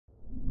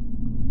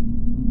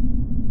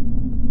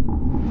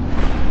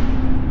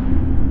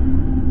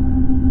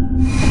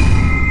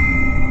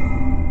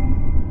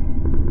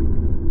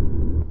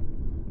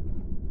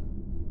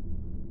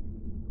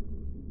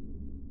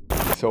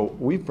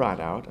we've brought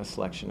out a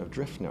selection of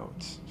drift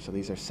nodes. So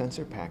these are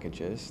sensor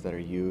packages that are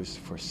used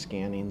for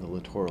scanning the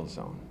littoral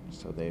zone.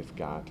 So they've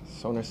got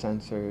sonar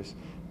sensors,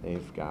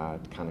 they've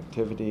got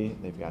connectivity,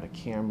 they've got a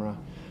camera,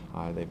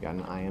 they've got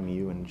an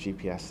IMU and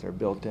GPS that are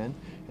built in,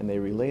 and they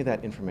relay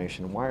that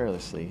information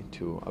wirelessly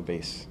to a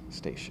base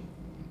station.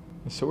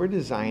 So we're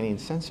designing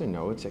sensor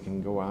nodes that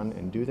can go on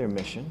and do their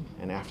mission,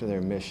 and after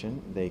their mission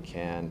they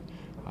can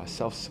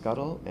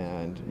self-scuttle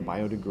and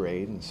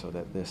biodegrade, and so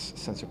that this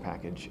sensor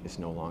package is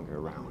no longer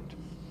around.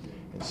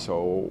 And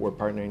so we're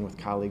partnering with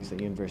colleagues at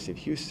the University of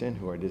Houston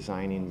who are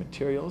designing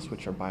materials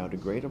which are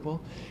biodegradable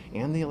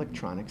and the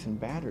electronics and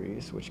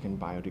batteries which can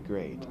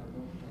biodegrade.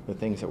 The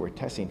things that we're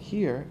testing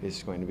here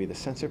is going to be the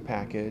sensor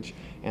package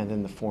and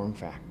then the form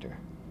factor.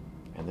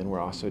 And then we're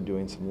also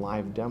doing some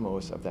live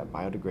demos of that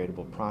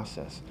biodegradable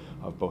process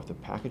of both the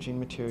packaging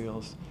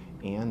materials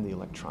and the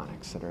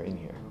electronics that are in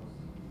here.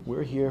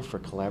 We're here for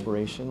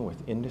collaboration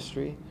with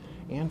industry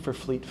and for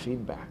fleet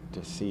feedback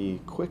to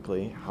see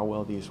quickly how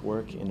well these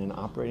work in an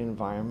operating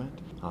environment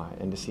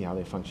and to see how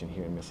they function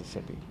here in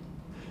Mississippi.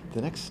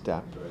 The next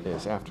step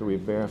is, after we've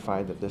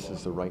verified that this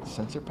is the right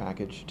sensor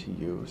package to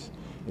use,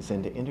 is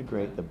then to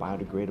integrate the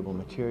biodegradable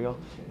material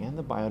and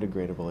the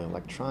biodegradable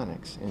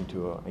electronics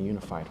into a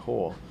unified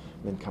whole,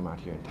 and then come out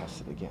here and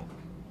test it again.